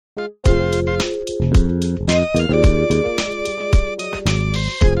If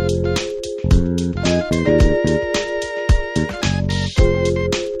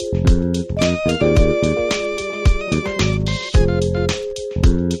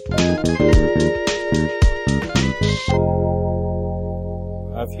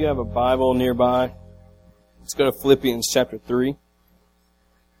you have a Bible nearby, let's go to Philippians chapter 3.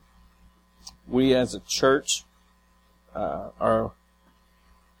 We as a church are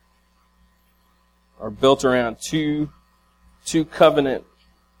built around two covenant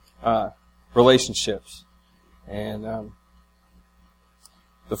relationships. And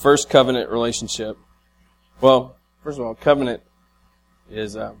the first covenant relationship, well, first of all, covenant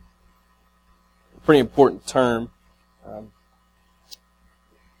is a pretty important term.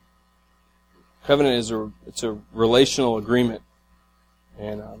 Covenant is a relational agreement,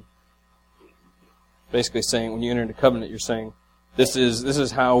 and basically saying when you enter into covenant, you're saying this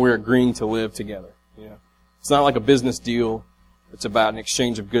is how we're agreeing to live together. You know, it's not like a business deal. It's about an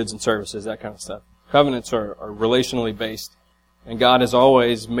exchange of goods and services, that kind of stuff. Covenants are relationally based, and God has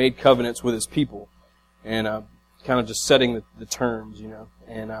always made covenants with His people, and kind of just setting the terms, you know,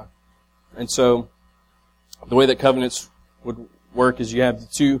 and so the way that covenants would work is you have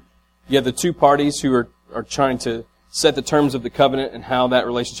the two parties who are trying to set the terms of the covenant and how that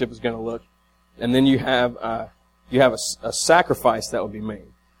relationship is going to look. And then you have a sacrifice that would be made.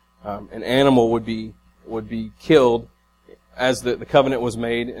 An animal would be killed as the covenant was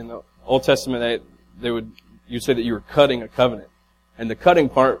made. In the Old Testament, you'd say that you were cutting a covenant. And the cutting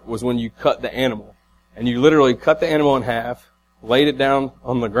part was when you cut the animal. And you literally cut the animal in half, laid it down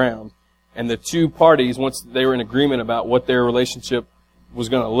on the ground, and the two parties, once they were in agreement about what their relationship was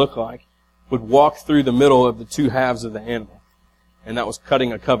going to look like, would walk through the middle of the two halves of the animal. And that was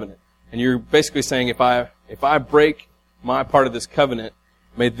cutting a covenant. And you're basically saying, if I break my part of this covenant,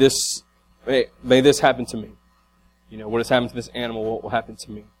 may this happen to me. You know, what has happened to this animal, what will happen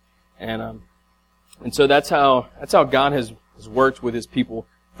to me. And so that's how God has worked with His people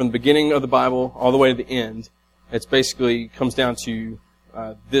from the beginning of the Bible all the way to the end. It's basically comes down to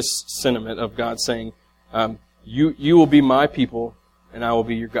this sentiment of God saying, you will be my people, and I will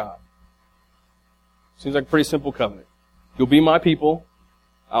be your God. Seems like a pretty simple covenant. You'll be my people.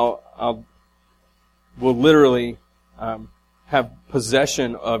 We'll literally have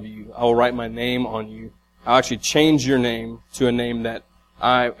possession of you. I will write my name on you. I'll actually change your name to a name that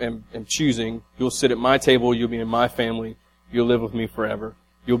I am choosing. You'll sit at my table. You'll be in my family. You'll live with me forever.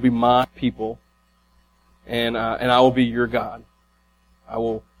 You'll be my people, and I will be your God. I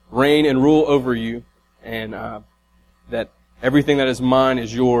will reign and rule over you, and that everything that is mine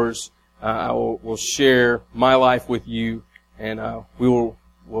is yours. I will share my life with you, and we will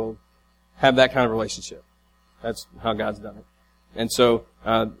have that kind of relationship. That's how God's done it. And so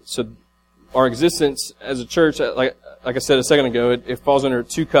our existence as a church, like I said a second ago, it falls under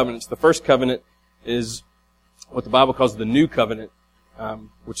two covenants. The first covenant is what the Bible calls the New Covenant,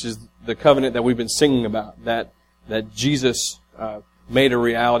 which is the covenant that we've been singing about, that Jesus made a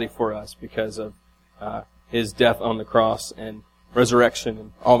reality for us because of His death on the cross and resurrection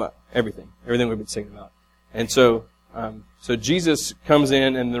and all that, everything we've been singing about. And so Jesus comes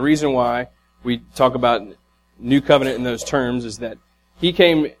in, and the reason why we talk about New Covenant in those terms is that He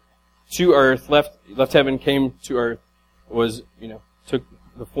came to earth, left heaven, came to earth, took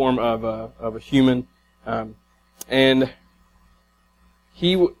the form of a human, and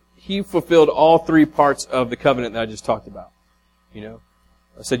He fulfilled all three parts of the covenant that I just talked about. You know,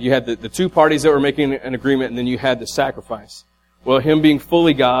 I said you had the two parties that were making an agreement, and then you had the sacrifice. Well, Him being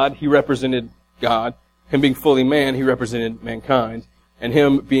fully God, He represented God. Him being fully man, He represented mankind. And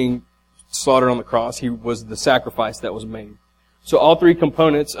Him being slaughtered on the cross, He was the sacrifice that was made. So all three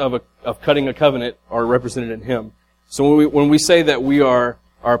components of cutting a covenant are represented in Him. So when we say that we are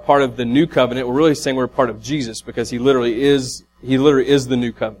part of the new covenant, we're really saying we're part of Jesus, because He literally is the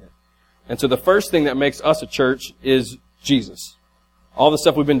new covenant. And so the first thing that makes us a church is Jesus. All the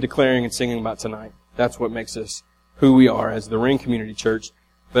stuff we've been declaring and singing about tonight, that's what makes us who we are as the Ring Community Church,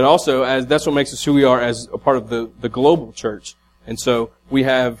 but also that's what makes us who we are as a part of the global church. And so we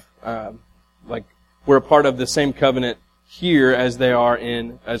have, we're a part of the same covenant here as they are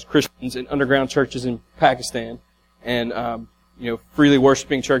as Christians in underground churches in Pakistan, and, freely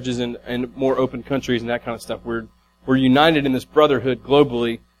worshiping churches in more open countries and that kind of stuff. We're united in this brotherhood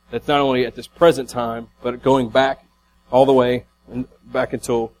globally that's not only at this present time, but going back all the way and back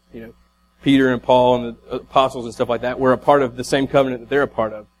until, Peter and Paul and the apostles and stuff like that. We're a part of the same covenant that they're a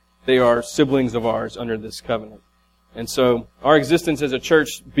part of. They are siblings of ours under this covenant. And so our existence as a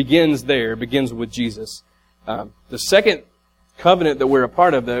church begins with Jesus. The second covenant that we're a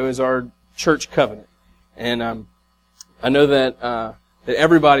part of, though, is our church covenant. And I know that that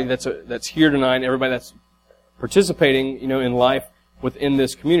everybody that's here tonight, everybody that's participating, in life within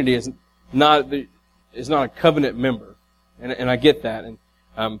this community is not a covenant member, and I get that.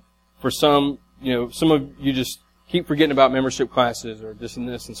 And for some, some of you just keep forgetting about membership classes or this and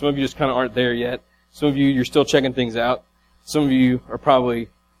this, and some of you just kind of aren't there yet. Some of you, you're still checking things out. Some of you are probably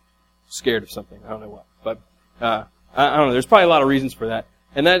scared of something. I don't know what, but I don't know. There's probably a lot of reasons for that,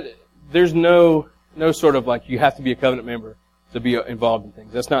 and that there's no sort of like you have to be a covenant member to be involved in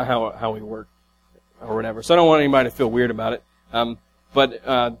things. That's not how we work or whatever. So I don't want anybody to feel weird about it.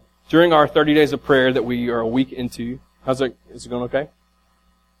 But during our 30 days of prayer that we are a week into, is it going okay?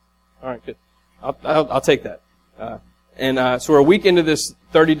 All right, good. I'll take that. So we're a week into this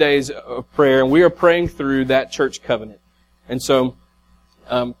 30 days of prayer, and we are praying through that church covenant. And so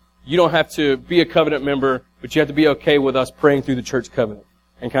you don't have to be a covenant member, but you have to be okay with us praying through the church covenant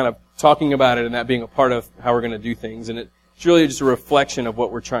and kind of talking about it and that being a part of how we're going to do things. And it's really just a reflection of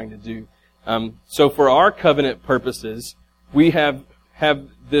what we're trying to do. So for our covenant purposes, we have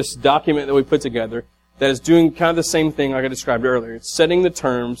this document that we put together that is doing kind of the same thing like I described earlier. It's setting the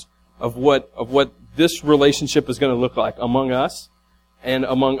terms of what this relationship is going to look like among us and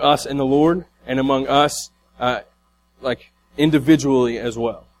the Lord and among us, like individually as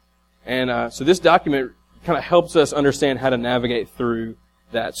well. And so this document kind of helps us understand how to navigate through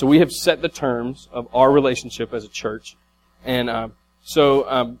that. So we have set the terms of our relationship as a church. And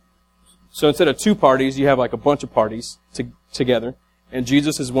so instead of two parties, you have like a bunch of parties together. And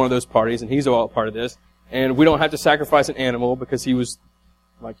Jesus is one of those parties, and he's all part of this. And we don't have to sacrifice an animal because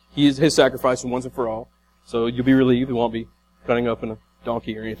his sacrifice once and for all. So you'll be relieved. We won't be cutting open a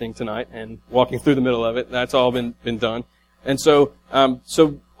donkey or anything tonight and walking through the middle of it. That's all been done. And so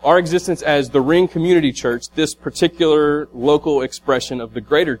our existence as the Ring Community Church, this particular local expression of the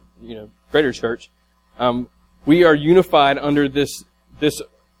greater church, we are unified under this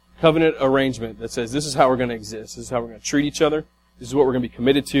covenant arrangement that says this is how we're going to exist. This is how we're going to treat each other. This is what we're going to be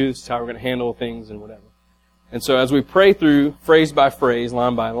committed to. This is how we're going to handle things and whatever. And so as we pray through phrase by phrase,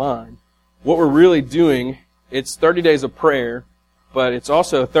 line by line, what we're really doing, it's 30 days of prayer, but it's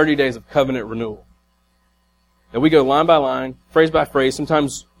also 30 days of covenant renewal. That we go line by line, phrase by phrase,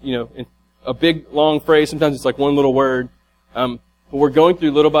 sometimes, in a big, long phrase, sometimes it's like one little word. But we're going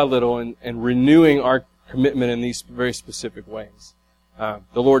through little by little and renewing our commitment in these very specific ways. The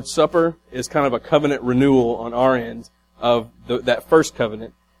Lord's Supper is kind of a covenant renewal on our end of that first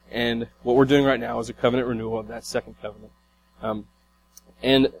covenant. And what we're doing right now is a covenant renewal of that second covenant.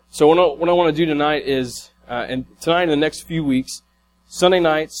 And so what I want to do tonight is, and tonight in the next few weeks, Sunday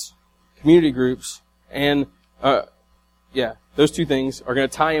nights, community groups, and those two things are going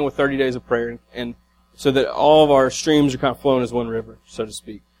to tie in with 30 days of prayer, and so that all of our streams are kind of flowing as one river, so to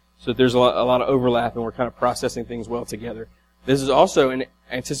speak. So that there's a lot of overlap, and we're kind of processing things well together. This is also in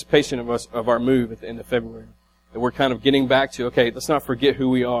anticipation of our move at the end of February. That we're kind of getting back to, okay, let's not forget who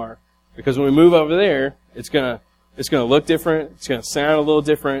we are. Because when we move over there, it's gonna look different, it's gonna sound a little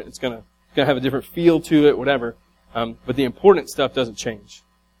different, it's gonna have a different feel to it, whatever. But the important stuff doesn't change.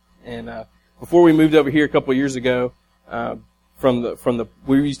 And before we moved over here a couple of years ago,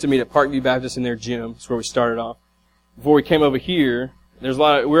 we used to meet at Parkview Baptist in their gym. That's where we started off. Before we came over here,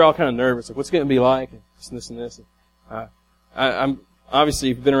 we're all kind of nervous, like what's it gonna be like, and this and this. I'm obviously,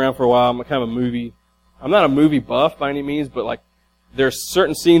 if you've been around for a while, I'm not a movie buff by any means, but like there's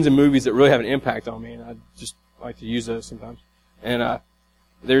certain scenes in movies that really have an impact on me, and I just like to use those sometimes. And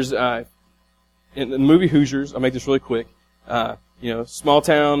there's in the movie Hoosiers, I'll make this really quick. Small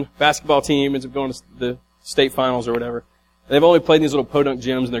town basketball team ends up going to the state finals or whatever. They've only played in these little podunk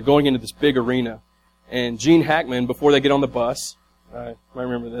gyms, and they're going into this big arena. And Gene Hackman, before they get on the bus, I might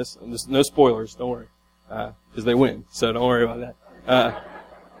remember this. And no spoilers, don't worry, because they win, so don't worry about that.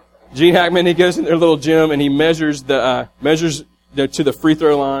 Gene Hackman, he goes in their little gym and he measures to the free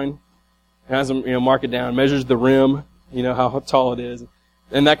throw line, has them, mark it down, measures the rim, how tall it is,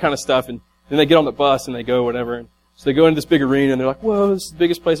 and that kind of stuff. And then they get on the bus and they go whatever. And so they go into this big arena and they're like, whoa, this is the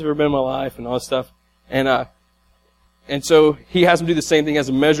biggest place I've ever been in my life and all this stuff. And so he has them do the same thing, he has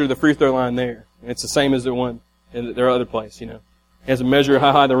to measure the free throw line there. And it's the same as the one in their other place, He has to measure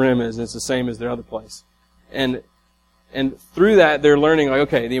how high the rim is, and it's the same as their other place. And through that, they're learning, like,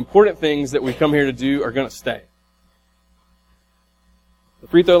 okay, the important things that we come here to do are going to stay. The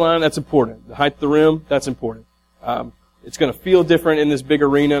free throw line, that's important. The height of the rim, that's important. It's going to feel different in this big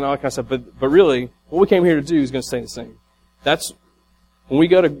arena and all that kind of stuff, but really, what we came here to do is going to stay the same. That's, when we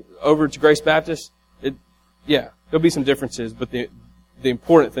go over to Grace Baptist, there'll be some differences, but the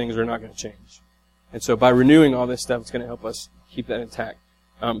important things are not going to change. And so by renewing all this stuff, it's going to help us keep that intact.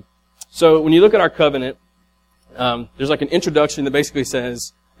 So when you look at our covenant, there's like an introduction that basically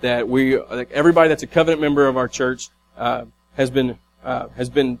says that everybody that's a covenant member of our church has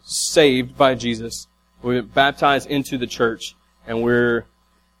been saved by Jesus. We're baptized into the church, and we're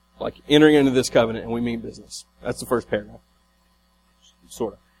like entering into this covenant, and we mean business. That's the first paragraph,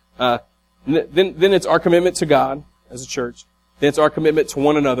 sort of. Then it's our commitment to God as a church. Then it's our commitment to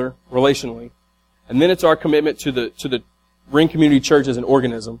one another relationally, and then it's our commitment to the Ring Community Church as an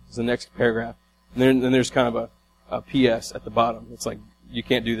organism. Is the next paragraph. And then there's kind of a P.S. at the bottom. It's like you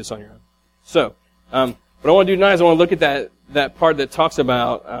can't do this on your own. So, what I want to do tonight is I want to look at that part that talks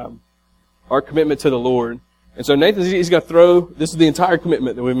about our commitment to the Lord. And so Nathan, he's going to this is the entire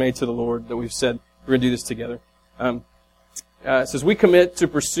commitment that we've made to the Lord, that we've said we're going to do this together. It says, we commit to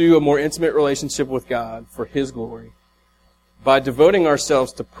pursue a more intimate relationship with God for His glory by devoting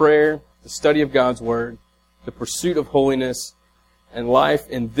ourselves to prayer, the study of God's Word, the pursuit of holiness, and life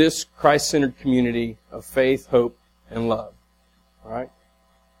in this Christ-centered community of faith, hope, and love. All right?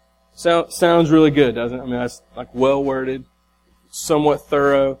 Sounds really good, doesn't it? I mean, that's like well-worded, somewhat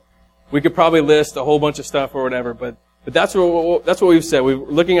thorough. We could probably list a whole bunch of stuff or whatever, but that's what we've said. We're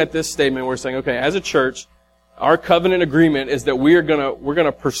looking at this statement. We're saying, okay, as a church, our covenant agreement is that we're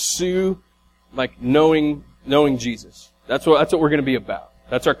gonna pursue like knowing Jesus. That's what we're gonna be about.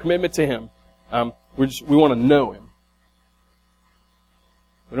 That's our commitment to Him. We want to know Him.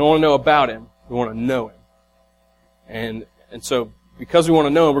 We don't want to know about Him. We want to know Him. And so because we want to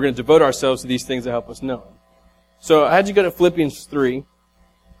know Him, we're going to devote ourselves to these things that help us know Him. So I had you go to Philippians 3.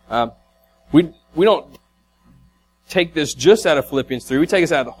 We don't take this just out of Philippians 3. We take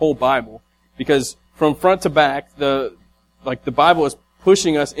this out of the whole Bible, because from front to back, the Bible is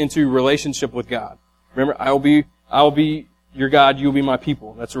pushing us into relationship with God. Remember, I will be your God, you will be my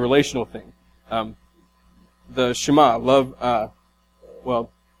people. That's a relational thing. The Shema, part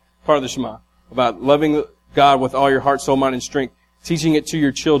of the Shema, about loving God with all your heart, soul, mind, and strength, teaching it to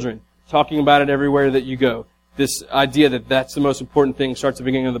your children, talking about it everywhere that you go. This idea that that's the most important thing starts at the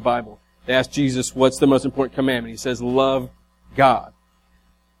beginning of the Bible. They ask Jesus, what's the most important commandment? He says, love God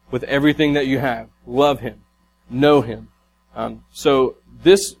with everything that you have. Love Him. Know Him. So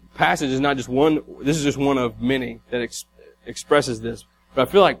this passage is not just one, this is just one of many that expresses this. But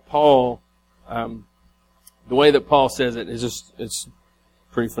I feel like Paul, the way that Paul says it is it's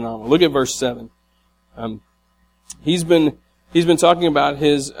pretty phenomenal. Look at verse 7. He's been talking about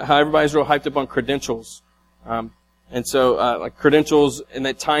how everybody's real hyped up on credentials. And so, like credentials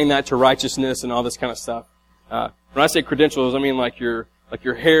and tying that to righteousness and all this kind of stuff. When I say credentials, I mean like your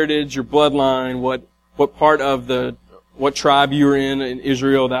heritage, your bloodline, what part of what tribe you were in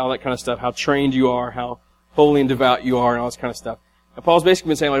Israel, all that kind of stuff, how trained you are, how holy and devout you are, and all this kind of stuff. And Paul's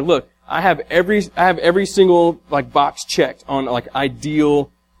basically been saying, like, look, I have every single like box checked on like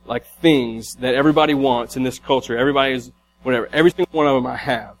ideal like things that everybody wants in this culture. Everybody is whatever. Every single one of them I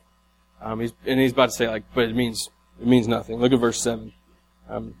have. He's about to say like, but it means nothing. Look at verse 7.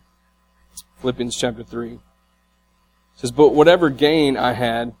 Philippians chapter 3. It says, but whatever gain I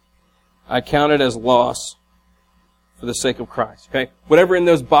had, I counted as loss for the sake of Christ. Okay? Whatever in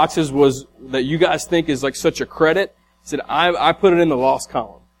those boxes was that you guys think is like such a credit, said I put it in the loss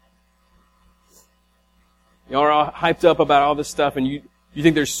column. Y'all are all hyped up about all this stuff, and you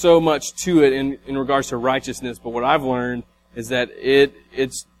think there's so much to it in regards to righteousness, but what I've learned is that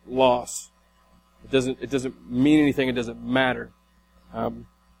it's loss. It doesn't mean anything. It doesn't matter.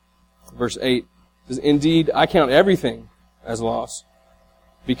 Verse 8 says, indeed, I count everything as loss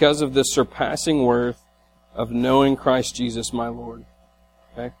because of the surpassing worth of knowing Christ Jesus my Lord.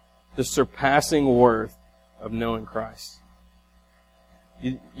 Okay? The surpassing worth of knowing Christ.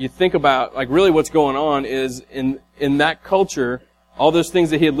 You think about, like, really what's going on is in that culture, all those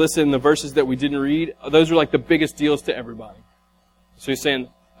things that he had listed in the verses that we didn't read, those are like the biggest deals to everybody. So he's saying,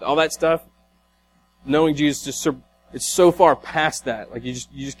 all that stuff, knowing Jesus, it's so far past that. Like, you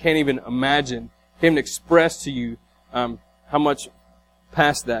just can't even imagine, can't even express to you how much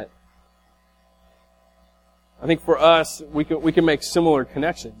past that. I think for us, we can make similar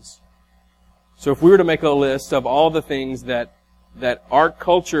connections. So if we were to make a list of all the things that our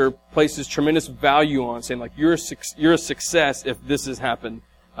culture places tremendous value on, saying like you're a success if this has happened,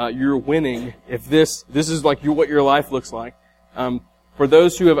 you're winning if this is like what your life looks like. For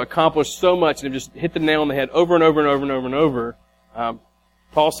those who have accomplished so much and have just hit the nail on the head over and over and over and over and over,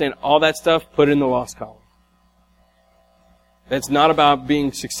 Paul's saying all that stuff, put it in the loss column. It's not about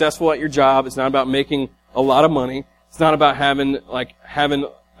being successful at your job. It's not about making a lot of money. It's not about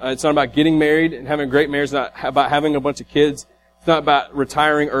it's not about getting married and having a great marriage. It's not about having a bunch of kids. It's not about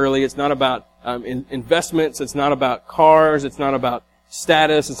retiring early. It's not about investments. It's not about cars. It's not about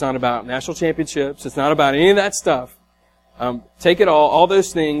status. It's not about national championships. It's not about any of that stuff. Take it all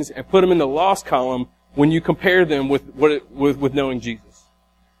those things, and put them in the lost column when you compare them with knowing Jesus.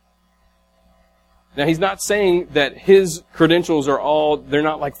 Now, he's not saying that his credentials they're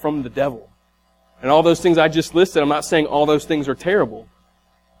not like from the devil. And all those things I just listed, I'm not saying all those things are terrible.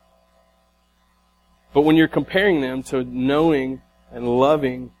 But when you're comparing them to knowing and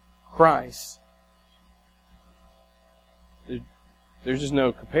loving Christ, there's just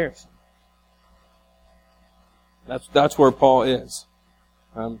no comparison. That's where Paul is.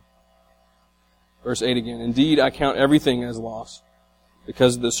 Verse 8 again. Indeed, I count everything as loss,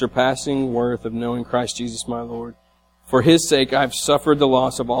 because of the surpassing worth of knowing Christ Jesus my Lord. For His sake I have suffered the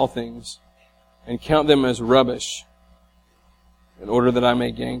loss of all things, and count them as rubbish, in order that I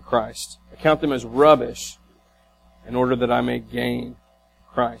may gain Christ. I count them as rubbish, in order that I may gain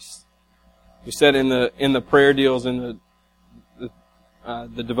Christ. We said in the prayer deals in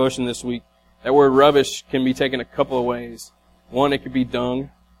the devotion this week, that word rubbish can be taken a couple of ways. One, it could be dung,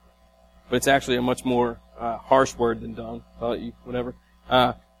 but it's actually a much more harsh word than dung. Whatever.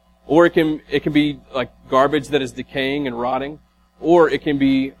 Or it can be like garbage that is decaying and rotting, or it can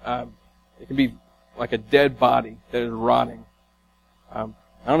be like a dead body that is rotting. I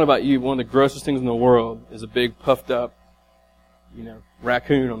don't know about you, one of the grossest things in the world is a big puffed up,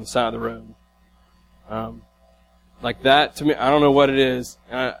 raccoon on the side of the road. Like that, to me, I don't know what it is.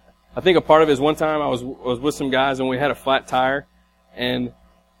 I think a part of it is one time I was with some guys and we had a flat tire, and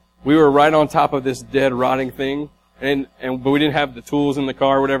we were right on top of this dead, rotting thing, but we didn't have the tools in the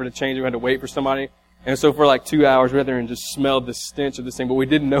car or whatever to change it. We had to wait for somebody. And so for like 2 hours we were there and just smelled the stench of this thing, but we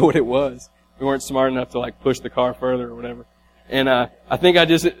didn't know what it was. We weren't smart enough to like push the car further or whatever. And I think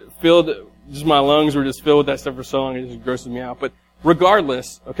my lungs were just filled with that stuff for so long, it just grosses me out. But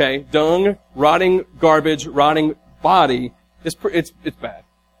regardless, okay, dung, rotting garbage, rotting body, it's bad.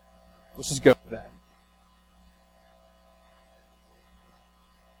 Let's just go with that.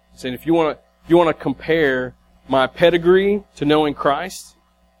 Saying if you want to compare my pedigree to knowing Christ,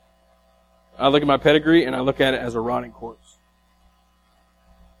 I look at my pedigree and I look at it as a rotting corpse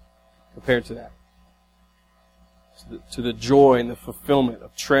compared to that. To the joy and the fulfillment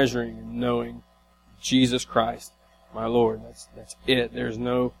of treasuring and knowing Jesus Christ, my Lord. That's it. There's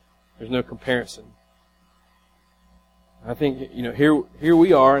no comparison. I think, here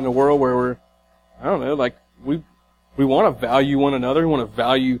we are in a world where we want to value one another. We want to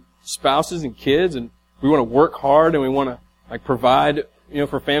value spouses and kids, and we want to work hard, and we want to provide,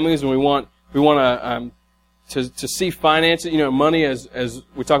 for families, and we want to see finances, money as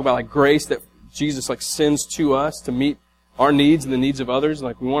we talk about grace that Jesus sends to us to meet our needs and the needs of others.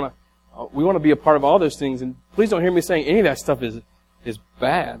 We want to be a part of all those things. And please don't hear me saying any of that stuff is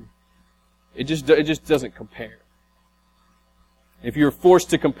bad. It just doesn't compare. If you're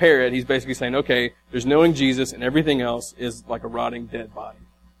forced to compare it, he's basically saying, okay, there's knowing Jesus and everything else is like a rotting dead body.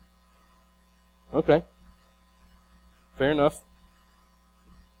 Okay. Fair enough.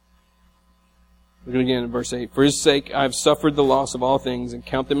 Look at it again in verse 8. For His sake I have suffered the loss of all things and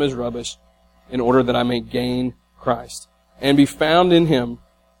count them as rubbish, in order that I may gain Christ and be found in Him,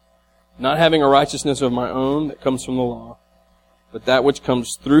 not having a righteousness of my own that comes from the law, but that which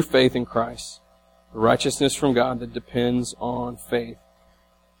comes through faith in Christ, the righteousness from God that depends on faith,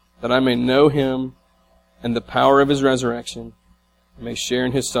 that I may know Him and the power of His resurrection, and may share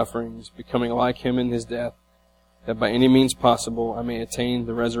in His sufferings, becoming like Him in His death, that by any means possible I may attain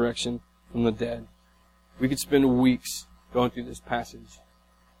the resurrection from the dead. We could spend weeks going through this passage,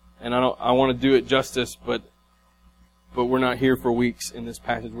 and I want to do it justice, but we're not here for weeks in this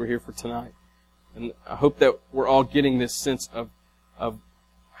passage. We're here for tonight. And I hope that we're all getting this sense of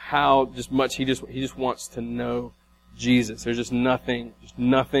how just much he just wants to know Jesus. There's just nothing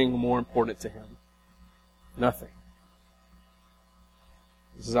more important to him. Nothing.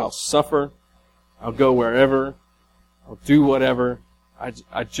 He says, I'll suffer, I'll go wherever, I'll do whatever.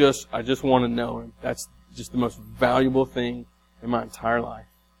 I just want to know Him. That's just the most valuable thing in my entire life.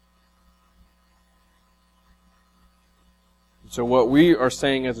 So what we are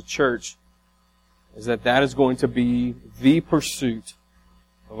saying as a church is that is going to be the pursuit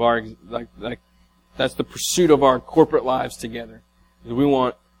of our, that's the pursuit of our corporate lives together. We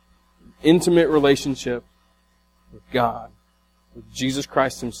want intimate relationship with God, with Jesus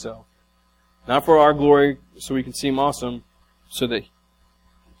Christ Himself. Not for our glory, so we can seem awesome, so that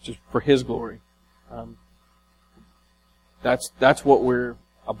just for His glory. That's what we're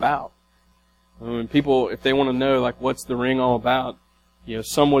about. When people, if they want to know, what's the ring all about,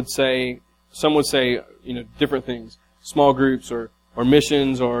 some would say, different things. Small groups or or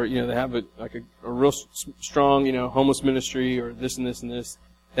missions, or they have a real strong homeless ministry, or this and this and this.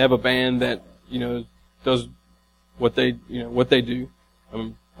 They have a band that does what they do.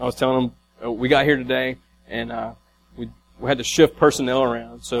 I was telling them we got here today, and we had to shift personnel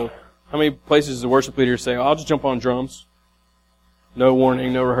around. So how many places does the worship leader say, "I'll just jump on drums"? No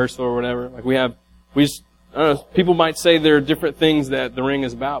warning, no rehearsal or whatever. Like I don't know, people might say there are different things that the ring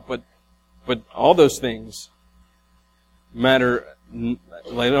is about, but all those things matter. They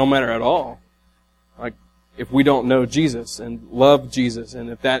don't matter at all. Like if we don't know Jesus and love Jesus, and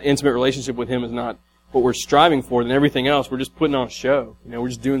if that intimate relationship with Him is not what we're striving for, then everything else we're just putting on a show. We're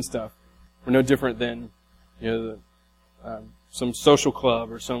just doing stuff. We're no different than some social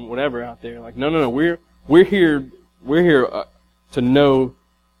club or some whatever out there. Like no, we're here to know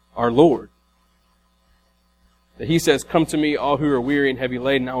our Lord. That He says, "Come to me, all who are weary and heavy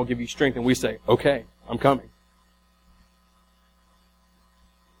laden, I will give you strength." And we say, "Okay, I'm coming."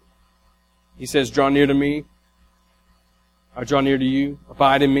 He says, "Draw near to me, I draw near to you,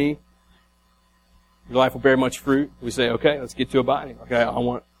 abide in me. Your life will bear much fruit." We say, "Okay, let's get to abiding." Okay, I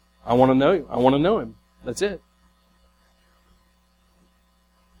want to know you. I want to know Him. That's it.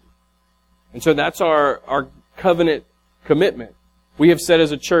 And so that's our covenant commitment. We have said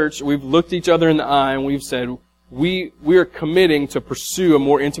as a church, we've looked each other in the eye and we've said, we are committing to pursue a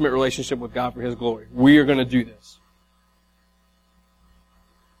more intimate relationship with God for His glory. We are going to do this.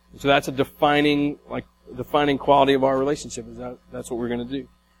 So that's a defining quality of our relationship. That's what we're going to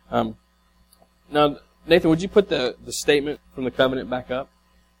do. Now, Nathan, would you put the statement from the covenant back up?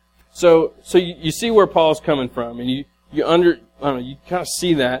 So you see where Paul's coming from, and you kind of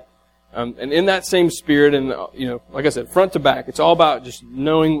see that, and in that same spirit, and like I said, front to back, it's all about just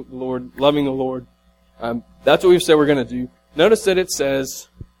knowing the Lord, loving the Lord. That's what we've said we're going to do. Notice that it says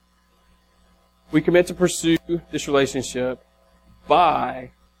we commit to pursue this relationship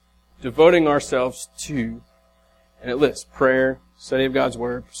by devoting ourselves to, and it lists prayer, study of God's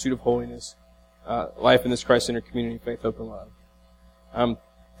Word, pursuit of holiness, life in this Christ-centered community, faith, hope, and love.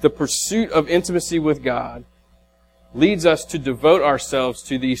 The pursuit of intimacy with God leads us to devote ourselves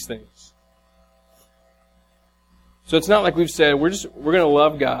to these things. So it's not like we've said, we're going to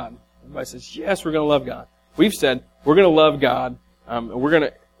love God. Everybody says, yes, we're going to love God. We've said, we're going to love God,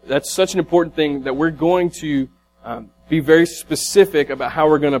 and that's such an important thing that we're going to be very specific about how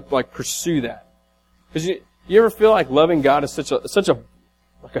we're going to pursue that. Because you ever feel like loving God is such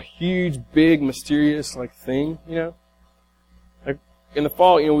a huge, big, mysterious thing, Like in the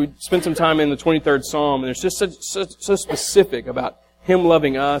fall, we spent some time in the 23rd Psalm, and it's just so specific about Him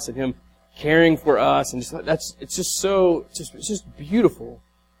loving us and Him caring for us, and it's just beautiful.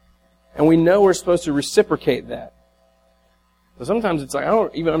 And we know we're supposed to reciprocate that. But sometimes it's I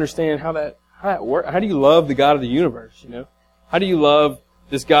don't even understand how that works. How do you love the God of the universe, How do you love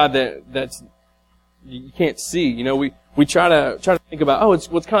this God that's you can't see? We try to think about, it's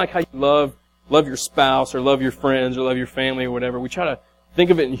kind of like how you love your spouse or love your friends or love your family or whatever. We try to think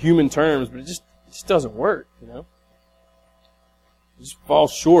of it in human terms, but it just doesn't work, It just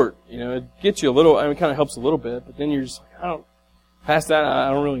falls short, It gets you a little, it kind of helps a little bit, but then you're just past that,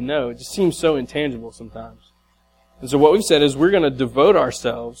 I don't really know. It just seems so intangible sometimes. And so what we've said is we're going to devote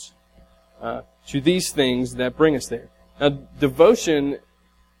ourselves to these things that bring us there. Now, devotion,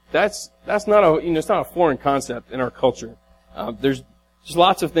 that's not it's not a foreign concept in our culture. There's just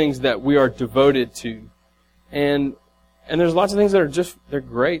lots of things that we are devoted to, and there's lots of things that are they're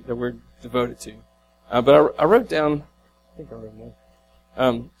great that we're devoted to. But I wrote down,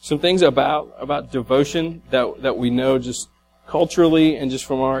 some things about devotion that we know just culturally and just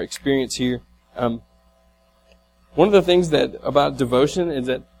from our experience here. One of the things about devotion is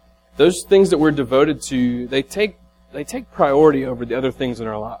that those things that we're devoted to, they take priority over the other things in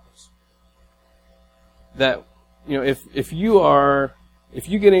our lives. That, if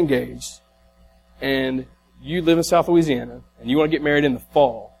you get engaged and you live in South Louisiana and you want to get married in the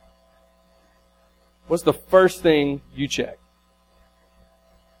fall, what's the first thing you check?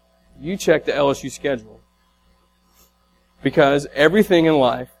 You check the LSU schedule. Because everything in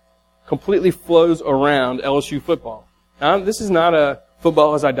life completely flows around LSU football. Now, this is not a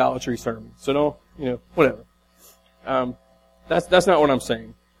football is idolatry sermon, so don't, whatever. That's not what I'm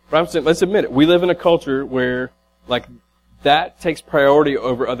saying. But I'm saying, let's admit it. We live in a culture where, that takes priority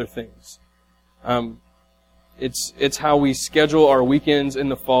over other things. It's how we schedule our weekends in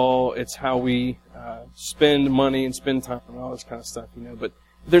the fall. It's how we spend money and spend time and all this kind of stuff, But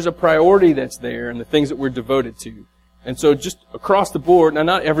there's a priority that's there in the things that we're devoted to. And so just across the board, now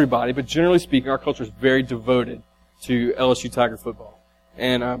not everybody, but generally speaking, our culture is very devoted to LSU Tiger football.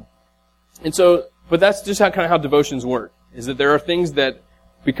 And so, but that's just how devotions work. is that there are things that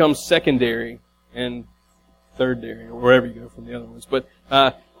become secondary and thirdary, or wherever you go from the other ones. But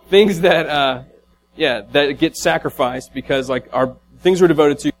things that that get sacrificed because like our things we're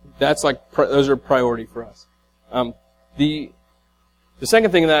devoted to, that's like those are priority for us. The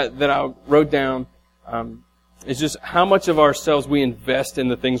second thing that I wrote down is just how much of ourselves we invest in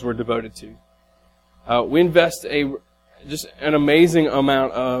the things we're devoted to. We invest just an amazing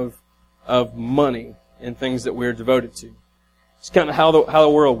amount of money in things that we're devoted to. It's kind of how the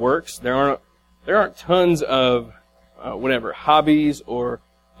world works. There aren't tons of hobbies or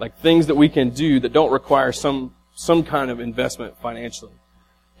like things that we can do that don't require some kind of investment financially.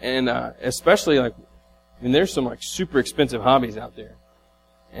 And especially there's some like super expensive hobbies out there.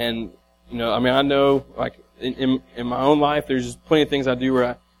 And I know like in my own life, there's just plenty of things I do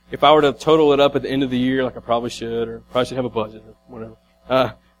where if I were to total it up at the end of the year, like I probably should have a budget or whatever.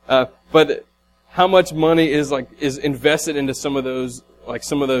 But how much money is invested into some of those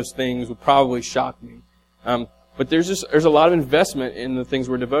things would probably shock me. But there's a lot of investment in the things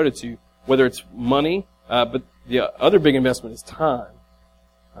we're devoted to, whether it's money, but the other big investment is time.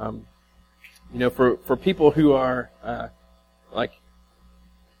 For people who are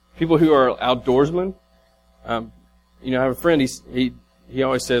outdoorsmen, I have a friend. He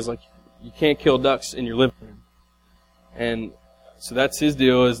always says you can't kill ducks in your living room, and so that's his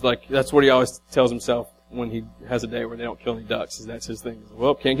deal. Is that's what he always tells himself when he has a day where they don't kill any ducks. That's his thing.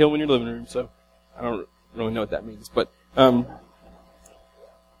 Well, can't kill them in your living room. So I don't really know what that means, but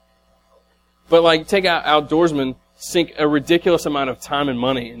take out outdoorsmen sink a ridiculous amount of time and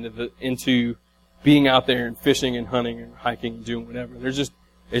money into being out there and fishing and hunting and hiking and doing whatever.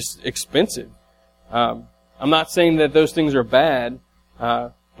 It's expensive. I'm not saying that those things are bad,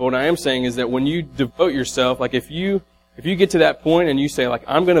 but what I am saying is that when you devote yourself, if you get to that point and you say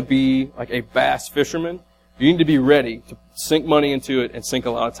I'm going to be like a bass fisherman, you need to be ready to sink money into it and sink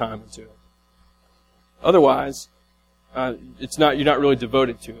a lot of time into it. Otherwise, you're not really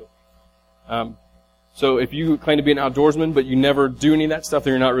devoted to it. So if you claim to be an outdoorsman, but you never do any of that stuff,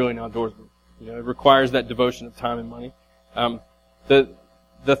 then you're not really an outdoorsman. It requires that devotion of time and money.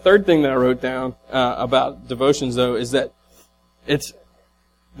 The third thing that I wrote down about devotions, though, is that it's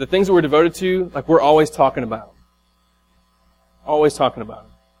the things that we're devoted to. We're always talking about them. Always talking about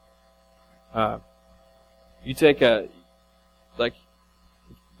them. You take one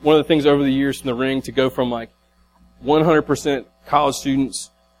of the things over the years from the Ring to go from 100% college students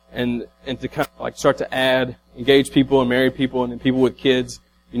and to kind of start to add engaged people and married people and then people with kids,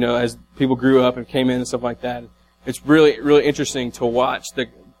 as people grew up and came in and stuff like that. It's really, really interesting to watch the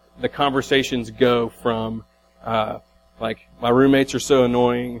conversations go from, my roommates are so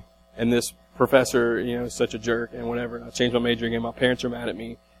annoying and this professor, is such a jerk and whatever, and I changed my major again, my parents are mad at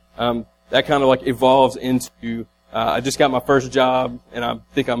me. That kind of evolves into, I just got my first job and I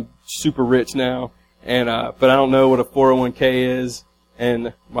think I'm super rich now and, but I don't know what a 401k is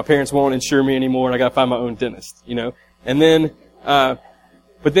and my parents won't insure me anymore and I gotta find my own dentist, and then,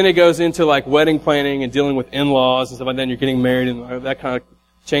 but then it goes into wedding planning and dealing with in-laws and stuff like that. And you're getting married and that kind of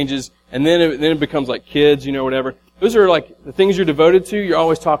changes. And then it becomes kids, whatever. Those are the things you're devoted to. You're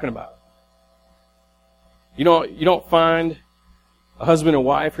always talking about. You don't find a husband and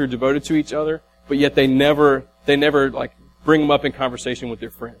wife who are devoted to each other, but yet they never bring them up in conversation with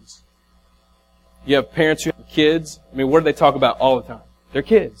their friends. You have parents who have kids. What do they talk about all the time? Their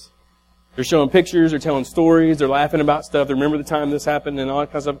kids. They're showing pictures, they're telling stories, they're laughing about stuff, they remember the time this happened and all that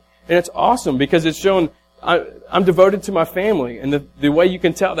kind of stuff. And it's awesome because it's showing I'm devoted to my family. And the way you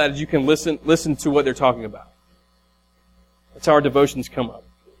can tell that is you can listen to what they're talking about. That's how our devotions come up.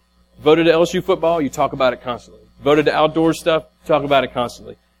 Devoted to LSU football, you talk about it constantly. Devoted to outdoor stuff, you talk about it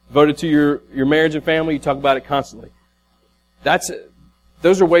constantly. Devoted to your marriage and family, you talk about it constantly.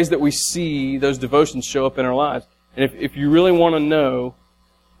 Those are ways that we see those devotions show up in our lives. And if you really want to know,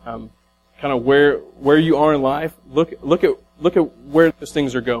 kind of where you are in life, look at where those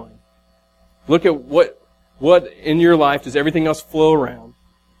things are going. Look at what in your life does everything else flow around?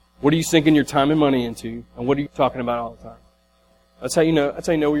 What are you sinking your time and money into? And what are you talking about all the time? That's how you know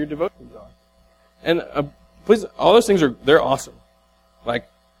where your devotions are. And please, all those things they're awesome.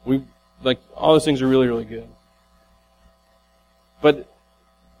 All those things are really, really good. But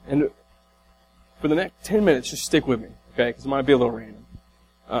for the next 10 minutes, just stick with me, okay? Because it might be a little random.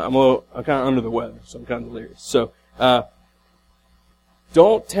 I'm kind of under the weather, so I'm kind of delirious. So,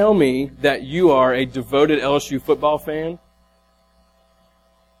 don't tell me that you are a devoted LSU football fan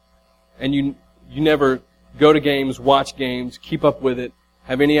and you never go to games, watch games, keep up with it,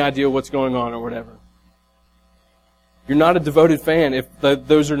 have any idea what's going on or whatever. You're not a devoted fan if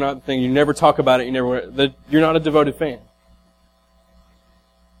those are not the things. You never talk about it. You're not a devoted fan.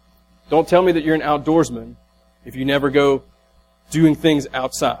 Don't tell me that you're an outdoorsman if you never go doing things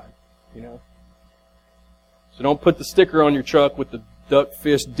outside, you know. So don't put the sticker on your truck with the duck,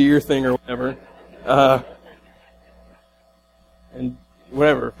 fish, deer thing or whatever. And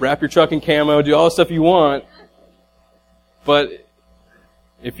whatever, wrap your truck in camo, do all the stuff you want. But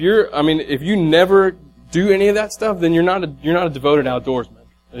if you never do any of that stuff, then you're not a devoted outdoorsman.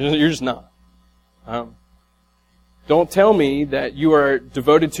 You're just not. Don't tell me that you are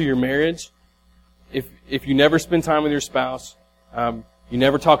devoted to your marriage if you never spend time with your spouse. You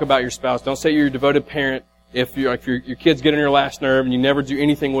never talk about your spouse. Don't say you're a devoted parent if your kids get on your last nerve and you never do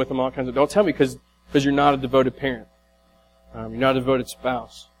anything with them. All kinds of. Don't tell me because you're not a devoted parent. You're not a devoted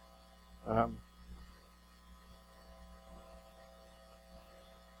spouse.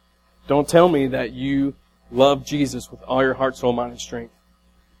 Don't tell me that you love Jesus with all your heart, soul, mind, and strength,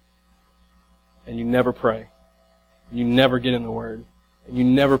 and you never pray, and you never get in the Word, and you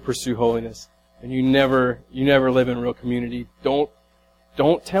never pursue holiness, and you never live in real community. Don't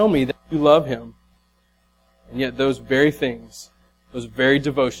tell me that you love Him, and yet those very things, those very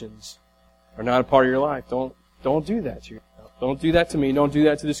devotions, are not a part of your life. Don't do that to yourself. Don't do that to me. Don't do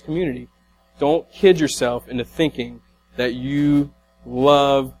that to this community. Don't kid yourself into thinking that you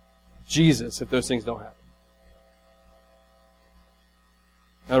love Jesus if those things don't happen.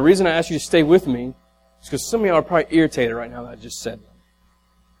 Now, the reason I ask you to stay with me is because some of y'all are probably irritated right now that I just said that.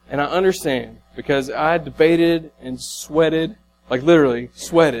 And I understand, because I debated and sweated, like literally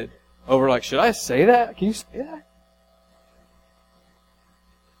sweated, over like, should I say that? Can you say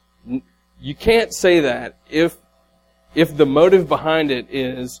that? You can't say that if the motive behind it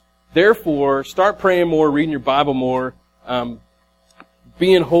is, therefore, start praying more, reading your Bible more,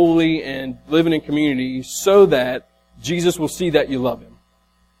 being holy and living in community so that Jesus will see that you love Him.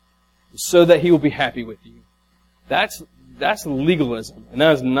 So that He will be happy with you. That's legalism, and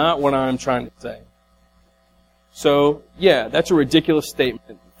that is not what I'm trying to say. So, yeah, that's a ridiculous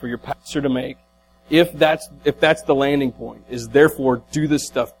statement for your pastor to make if that's the landing point, is therefore do this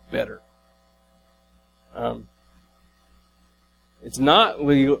stuff better. It's not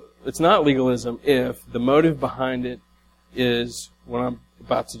legalism if the motive behind it is what I'm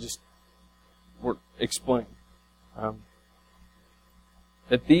about to just explain.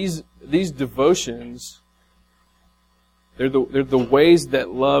 That these devotions, they're the ways that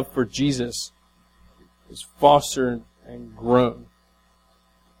love for Jesus is fostered and grown.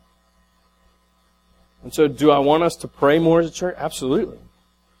 And so, do I want us to pray more as a church? Absolutely.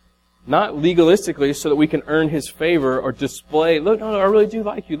 Not legalistically so that we can earn His favor or display, look, no, I really do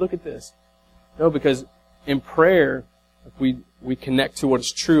like you, look at this. No, because in prayer, we connect to what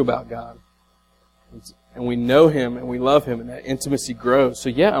is true about God. And we know Him and we love Him and that intimacy grows. So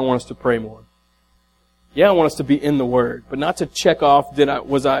yeah, I want us to pray more. Yeah, I want us to be in the Word, but not to check off,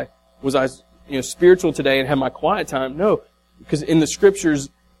 was I spiritual today and had my quiet time? No, because in the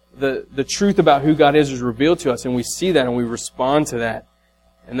Scriptures, the truth about who God is revealed to us, and we see that and we respond to that.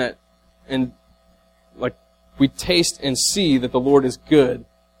 And we taste and see that the Lord is good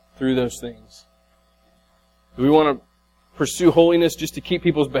through those things. Do we want to pursue holiness just to keep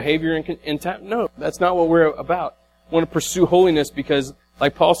people's behavior intact? No, that's not what we're about. I want to pursue holiness because,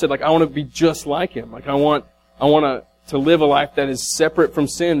 like Paul said, I want to be just like Him. I want to live a life that is separate from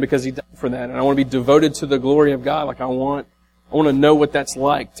sin because He died for that, and I want to be devoted to the glory of God. I want to know what that's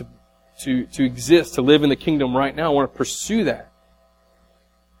like to exist, to live in the kingdom right now. I want to pursue that.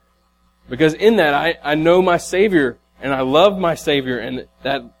 Because in that, I know my Savior, and I love my Savior, and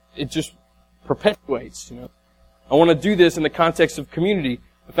that it just perpetuates, I want to do this in the context of community.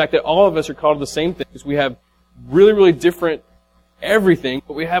 The fact that all of us are called to the same things. We have really, really different everything,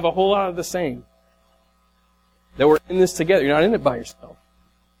 but we have a whole lot of the same. That we're in this together. You're not in it by yourself.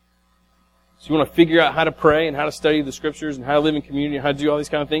 So you want to figure out how to pray and how to study the Scriptures and how to live in community and how to do all these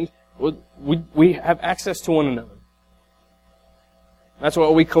kind of things. We have access to one another. That's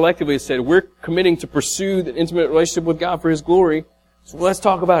what we collectively said. We're committing to pursue the intimate relationship with God for His glory. So let's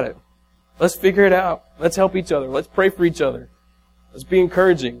talk about it. Let's figure it out. Let's help each other. Let's pray for each other. Let's be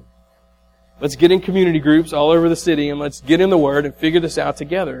encouraging. Let's get in community groups all over the city and let's get in the Word and figure this out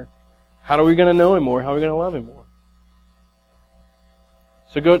together. How are we going to know Him more? How are we going to love Him more?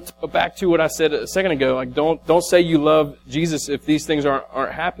 So go back to what I said a second ago. Don't say you love Jesus if these things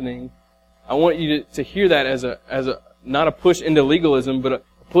aren't happening. I want you to hear that as a not a push into legalism, but a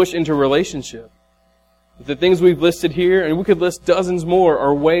push into relationship. The things we've listed here, and we could list dozens more,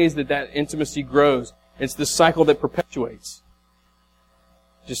 are ways that intimacy grows. It's the cycle that perpetuates.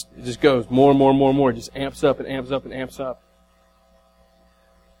 It just goes more and more and more and more. It just amps up and amps up and amps up.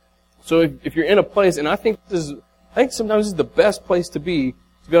 So if you're in a place, and I think sometimes this is the best place to be,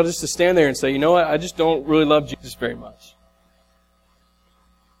 To be able just to stand there and say, you know what, I just don't really love Jesus very much.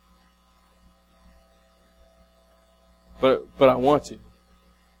 But I want to.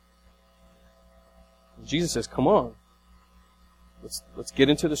 Jesus says, come on. Let's get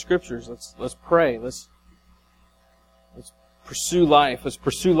into the Scriptures. Let's pray. Let's pursue life. Let's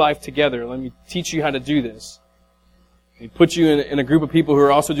pursue life together. Let me teach you how to do this. He put you in a group of people who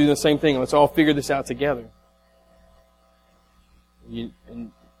are also doing the same thing. Let's all figure this out together. You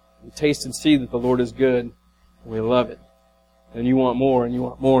taste and see that the Lord is good. And we love it. And you want more, and you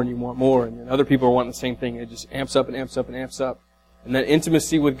want more, and you want more. And then other people are wanting the same thing. It just amps up and amps up and amps up. And that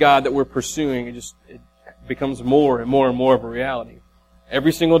intimacy with God that we're pursuing, it becomes more and more and more of a reality.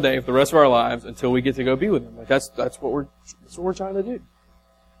 Every single day for the rest of our lives until we get to go be with Him. Like that's what we're trying to do.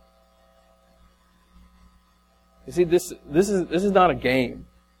 You see, this is not a game.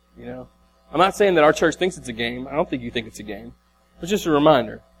 You know, I'm not saying that our church thinks it's a game. I don't think you think it's a game. It's just a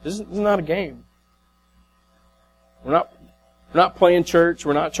reminder. This is not a game. We're not playing church.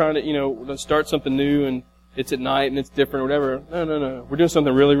 We're not trying to start something new and it's at night and it's different or whatever. No. We're doing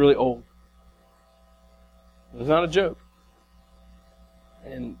something really, really old. It's not a joke.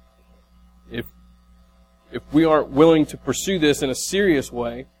 And if we aren't willing to pursue this in a serious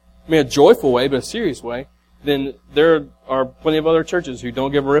way, I mean a joyful way, but a serious way, then there are plenty of other churches who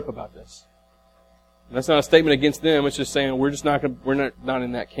don't give a rip about this. And that's not a statement against them. It's just saying we're not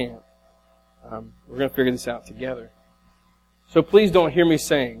in that camp. We're going to figure this out together. So please don't hear me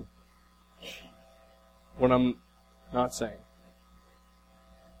saying what I'm not saying.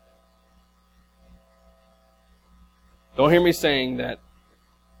 Don't hear me saying that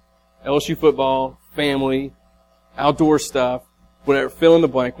LSU football, family, outdoor stuff, whatever, fill in the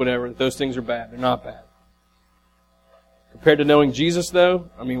blank, whatever, those things are bad. They're not bad. Compared to knowing Jesus, though,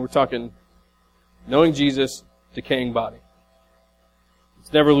 I mean, we're talking knowing Jesus, decaying body.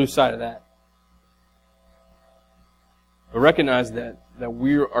 Let's never lose sight of that. But recognize that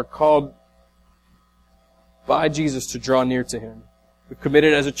we are called by Jesus to draw near to Him. We've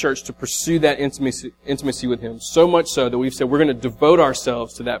committed as a church to pursue that intimacy with Him, so much so that we've said we're going to devote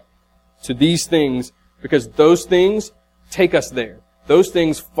ourselves to these things, because those things take us there. Those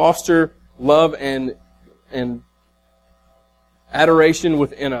things foster love and adoration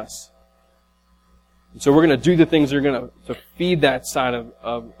within us. And so we're going to do the things that are going to feed that side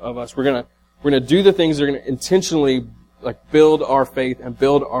of us. We're going to do the things that are going to intentionally build our faith and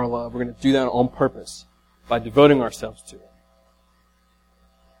build our love. We're going to do that on purpose by devoting ourselves to it.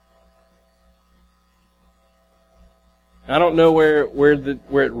 I don't know where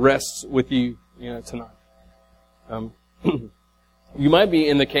it rests with you, tonight. You might be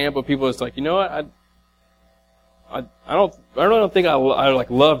in the camp of people that's like, you know what, I don't think I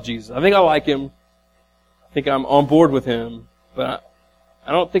love Jesus. I think I like Him. I think I'm on board with Him, but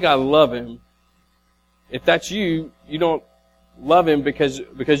I don't think I love Him. If that's you, you don't love Him because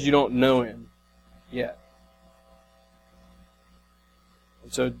you don't know Him yet.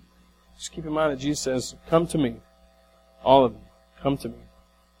 And so just keep in mind that Jesus says, come to me. All of you, come to me.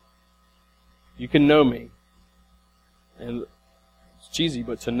 You can know me. And it's cheesy,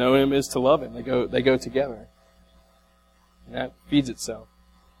 but to know Him is to love Him. They go together. And that feeds itself.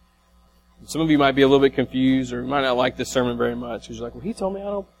 And some of you might be a little bit confused, or you might not like this sermon very much, because you're like, well, he told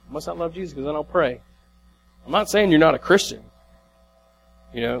me must not love Jesus because I don't pray. I'm not saying you're not a Christian.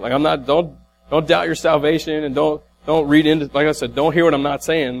 Don't doubt your salvation, and don't read into, like I said, don't hear what I'm not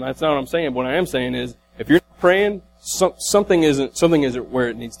saying. That's not what I'm saying. What I am saying is, if you're not praying, something isn't where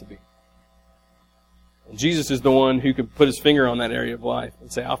it needs to be. And Jesus is the one who can put His finger on that area of life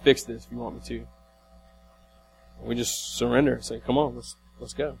and say, I'll fix this if you want me to. And we just surrender and say, come on,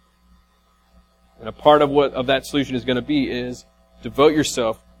 let's go. And a part of that solution is going to be is devote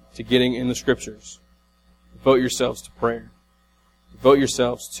yourself to getting in the Scriptures. Devote yourselves to prayer. Devote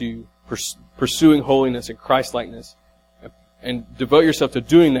yourselves to pursuing holiness and Christ-likeness. And devote yourself to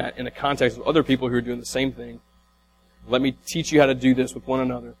doing that in the context of other people who are doing the same thing. Let me teach you how to do this with one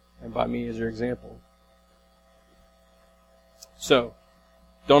another, and by me as your example. So,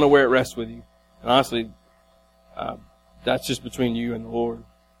 don't know where it rests with you. And honestly, that's just between you and the Lord.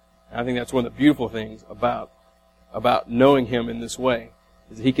 And I think that's one of the beautiful things about knowing Him in this way,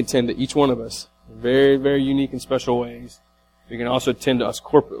 is that He can tend to each one of us in very, very unique and special ways. He can also tend to us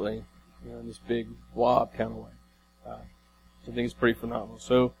corporately, in this big blob kind of way. So I think it's pretty phenomenal.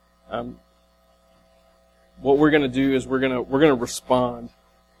 So, what we're going to do is we're going to respond,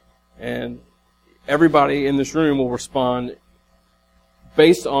 and everybody in this room will respond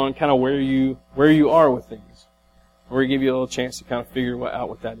based on kind of where you are with things. We're going to give you a little chance to kind of figure out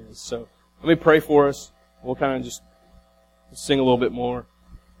what that is. So let me pray for us. We'll kind of just sing a little bit more,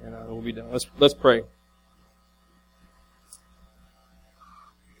 and we'll be done. Let's pray.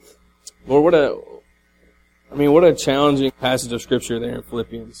 Lord, what a challenging passage of Scripture there in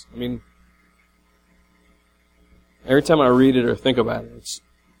Philippians. I mean, every time I read it or think about it, it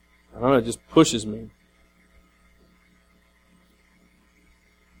just pushes me.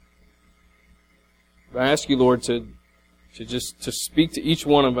 But I ask you, Lord, to speak to each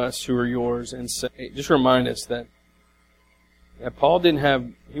one of us who are yours and just remind us that Paul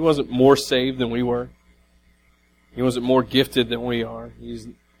he wasn't more saved than we were. He wasn't more gifted than we are. He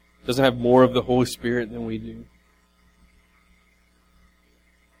doesn't have more of the Holy Spirit than we do.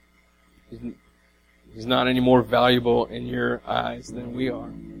 He's not any more valuable in your eyes than we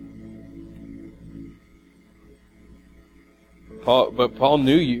are. But Paul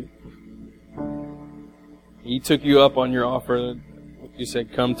knew you. He took you up on your offer. You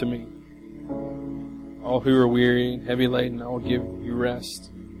said, "Come to me, all who are weary and heavy laden, I will give you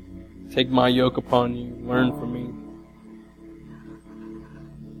rest. Take my yoke upon you, learn from me.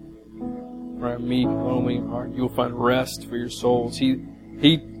 For I am meek and lonely in heart. You will find rest for your souls." He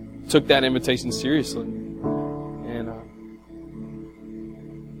took that invitation seriously, and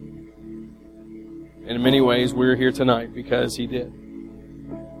in many ways, we're here tonight because he did.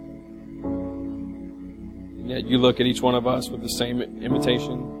 And yet, you look at each one of us with the same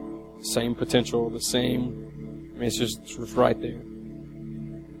invitation, same potential, it's just right there.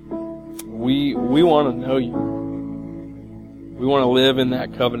 We want to know you. We want to live in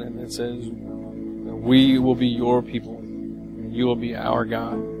that covenant that says that we will be your people and you will be our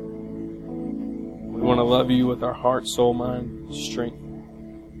God. We want to love you with our heart, soul, mind, strength.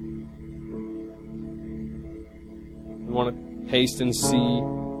 We want to taste and see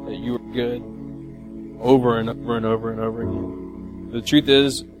that you are good over and over and over and over again. The truth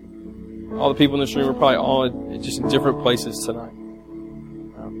is, all the people in this room are probably all just in different places tonight.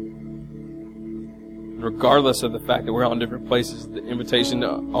 Regardless of the fact that we're all in different places, the invitation to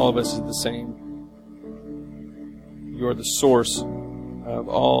all of us is the same. You are the source of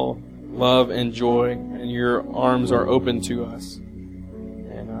all love and joy, and your arms are open to us.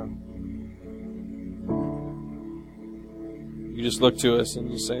 And you just look to us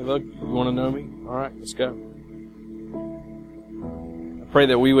and you say, "Look, you want to know me? All right, let's go." I pray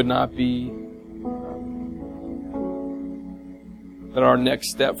that we would not be that our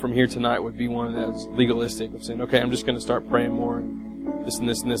next step from here tonight would be one that's legalistic, of saying, "Okay, I'm just going to start praying more, and this and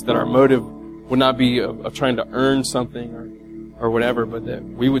this and this," that our motive would not be of trying to earn something or whatever, but that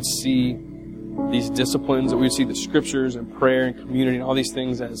we would see these disciplines, that we would see the Scriptures and prayer and community and all these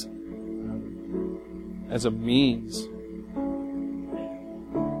things as a means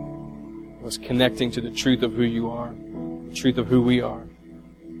of us connecting to the truth of who you are, the truth of who we are.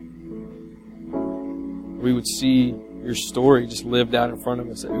 We would see your story just lived out in front of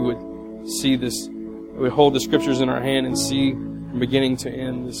us. That we would see this, we would hold the Scriptures in our hand and see from beginning to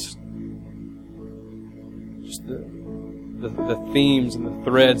end this, just the themes and the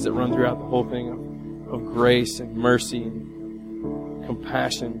threads that run throughout the whole thing of grace and mercy and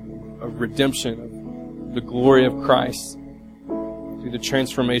compassion, of redemption, of the glory of Christ through the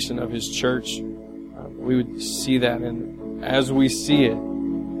transformation of His church. We would see that, and as we see it,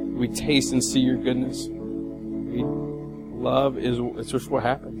 we taste and see your goodness. Love it's just what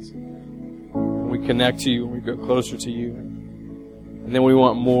happens. We connect to you and we go closer to you. And then we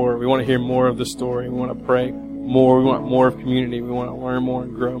want more. We want to hear more of the story. We want to pray more. We want more of community. We want to learn more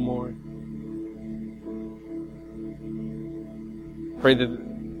and grow more. Pray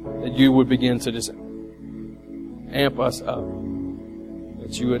that you would begin to just amp us up.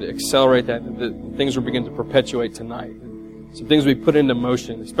 That you would accelerate that things would begin to perpetuate tonight. Some things we put into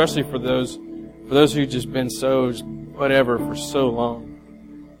motion, especially for those who've just been so whatever for so long.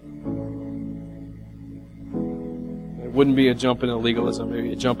 It wouldn't be a jump into legalism,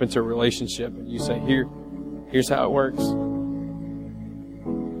 maybe a jump into a relationship, and you say, here's how it works.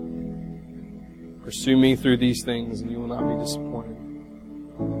 Pursue me through these things and you will not be disappointed.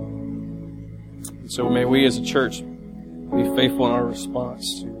 And so may we as a church be faithful in our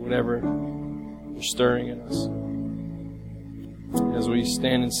response to whatever you're stirring in us. As we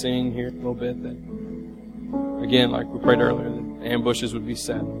stand and sing here a little bit, that again, like we prayed earlier, that ambushes would be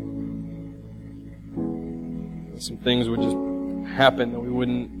set. Some things would just happen that we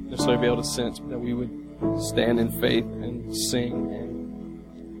wouldn't necessarily be able to sense, but that we would stand in faith and sing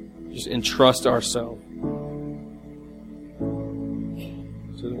and just entrust ourselves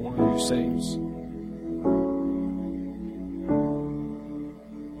to the one who saves.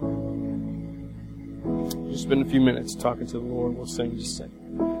 Just spend a few minutes talking to the Lord. We'll sing just a second.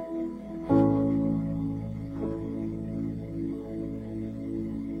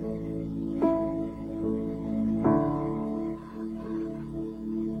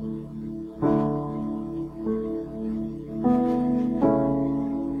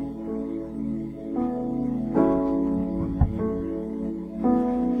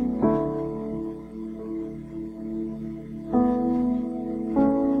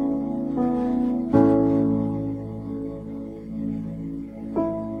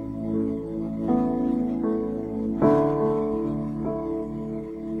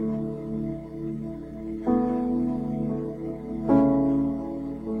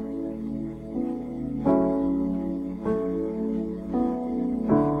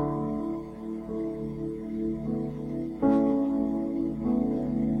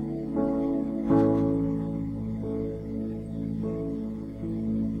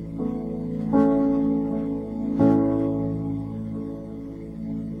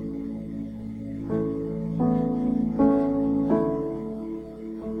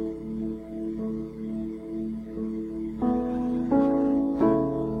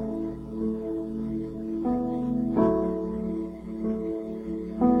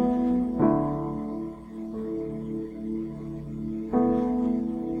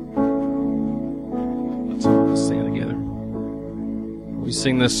 we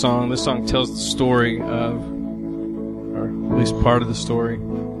sing this song. This song tells the story of, or at least part of the story,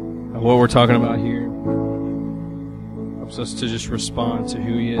 of what we're talking about here. Helps us to just respond to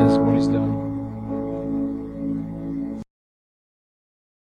who He is and what He's done.